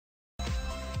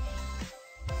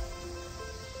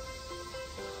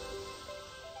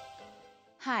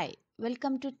Hi,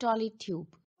 welcome to Tollytube.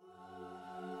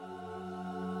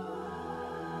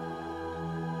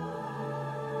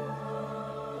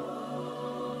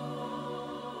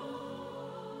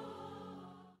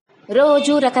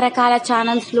 రోజు రకరకాల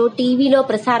ఛానల్స్లో టీవీలో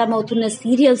ప్రసారమవుతున్న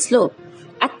సీరియల్స్లో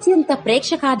అత్యంత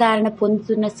ప్రేక్షకాదరణ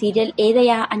పొందుతున్న సీరియల్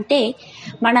ఏదయ్యా అంటే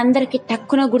మనందరికి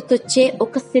టక్కున గుర్తొచ్చే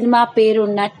ఒక సినిమా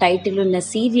పేరున్న టైటిల్ ఉన్న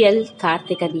సీరియల్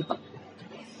కార్తీక దీపం.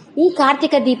 ఈ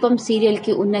కార్తీక దీపం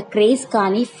సీరియల్కి ఉన్న క్రేజ్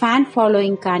కానీ ఫ్యాన్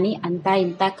ఫాలోయింగ్ కానీ అంతా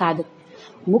ఇంతా కాదు.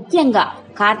 ముఖ్యంగా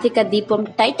కార్తీక దీపం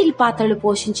టైటిల్ పాత్రలు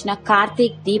పోషించిన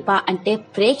కార్తీక్ దీప అంటే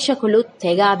ప్రేక్షకులు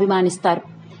తెగ అభిమానిస్తారు.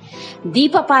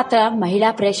 దీప పాత్ర మహిళా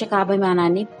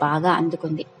ప్రేక్షకాభిమానాన్ని బాగా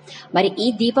అందుకుంది. మరి ఈ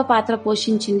దీప పాత్ర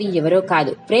పోషించింది ఎవరో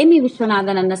కాదు, ప్రేమి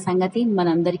విశ్వనాథన్ అన్న సంగతి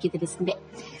మనందరికీ తెలిసిందే.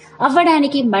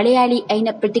 అవ్వడానికి మలయాళీ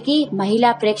అయినప్పటికీ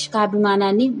మహిళా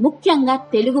ప్రేక్షకాభిమానాన్ని, ముఖ్యంగా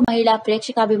తెలుగు మహిళా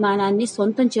ప్రేక్షకాభిమానాన్ని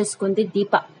సొంతం చేసుకుంది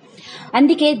దీప.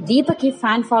 అందుకే దీపకి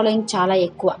ఫ్యాన్ ఫాలోయింగ్ చాలా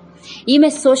ఎక్కువ. ఈమె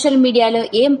సోషల్ మీడియాలో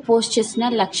ఏం పోస్ట్ చేసినా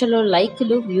లక్షల్లో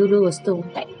లైక్లు, వ్యూలు వస్తూ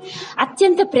ఉంటాయి.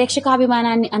 అత్యంత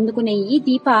ప్రేక్షకాభిమానాన్ని అందుకునే ఈ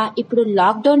దీప ఇప్పుడు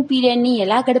లాక్డౌన్ పీరియడ్ ని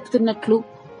ఎలా గడుపుతున్నట్లు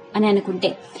అని అనుకుంటే,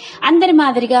 అందరి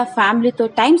మాదిరిగా ఫ్యామిలీతో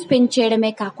టైం స్పెండ్ చేయడమే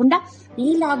కాకుండా ఈ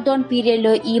లాక్డౌన్ పీరియడ్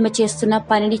లో ఈమె చేస్తున్న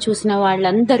పనిని చూసిన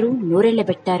వాళ్ళందరూ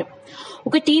నూరెళ్లబెట్టారు.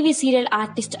 ఒక టీవీ సీరియల్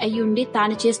ఆర్టిస్ట్ అయ్యుండి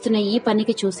తాను చేస్తున్న ఈ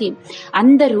పనికి చూసి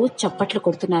అందరూ చప్పట్లు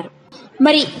కొడుతున్నారు.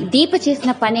 మరి దీప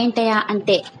చేసిన పనేంటయా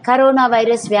అంటే కరోనా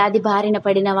వైరస్ వ్యాధి బారిన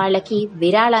పడిన వాళ్లకి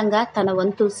విరాళంగా తన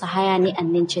వంతు సహాయాన్ని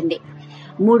అందించింది.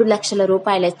 3 లక్షల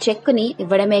రూపాయల చెక్కుని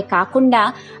ఇవ్వడమే కాకుండా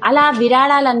అలా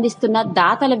విరాళాలు అందిస్తున్న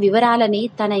దాతల వివరాలని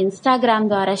తన ఇన్స్టాగ్రామ్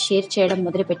ద్వారా షేర్ చేయడం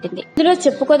మొదలుపెట్టింది. ఇందులో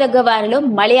చెప్పుకోదగ్గ వారిలో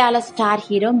మలయాళ స్టార్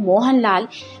హీరో మోహన్ లాల్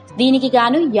దీనికి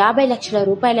గాను 50 లక్షల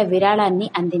రూపాయల విరాళాన్ని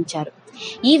అందించారు.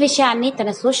 ఈ విషయాన్ని తన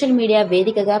సోషల్ మీడియా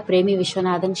వేదికగా ప్రేమి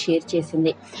విశ్వనాథన్ షేర్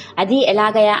చేసింది. అది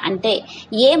ఎలాగయా అంటే,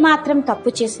 ఏ మాత్రం తప్పు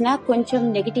చేసినా కొంచెం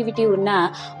నెగిటివిటీ ఉన్నా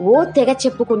ఓ తెగ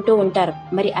చెప్పుకుంటూ ఉంటారు.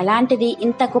 మరి అలాంటిది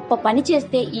ఇంత గొప్ప పని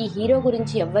చేస్తే ఈ హీరో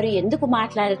గురించి ఎవ్వరు ఎందుకు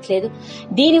మాట్లాడట్లేదు,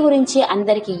 దీని గురించి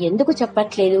అందరికి ఎందుకు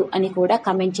చెప్పట్లేదు అని కూడా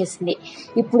కమెంట్ చేసింది.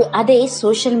 ఇప్పుడు అదే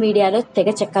సోషల్ మీడియాలో తెగ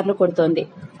చక్కర్లు కొడుతోంది.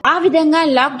 ఆ విధంగా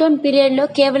లాక్డౌన్ పీరియడ్ లో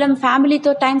కేవలం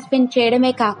ఫ్యామిలీతో టైం స్పెండ్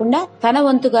చేయడమే కాకుండా తన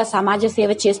వంతుగా సమాజ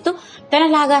సేవ చేస్తూ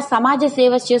తనలాగా సమాజ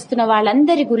సేవ చేస్తున్న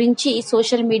వాళ్ళందరి గురించి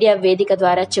సోషల్ మీడియా వేదిక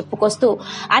ద్వారా చెప్పుకొస్తూ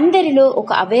అందరిలో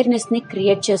ఒక అవేర్నెస్ ని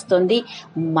క్రియేట్ చేస్తోంది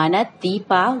మన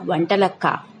దీప వంటలక్క.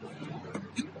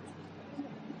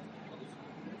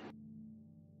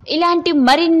 ఇలాంటి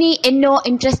మరిన్ని ఎన్నో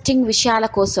ఇంట్రెస్టింగ్ విషయాల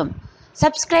కోసం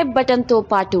సబ్స్క్రైబ్ బటన్ తో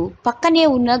పాటు పక్కనే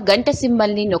ఉన్న గంట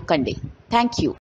సింబల్ ని నొక్కండి. Thank you.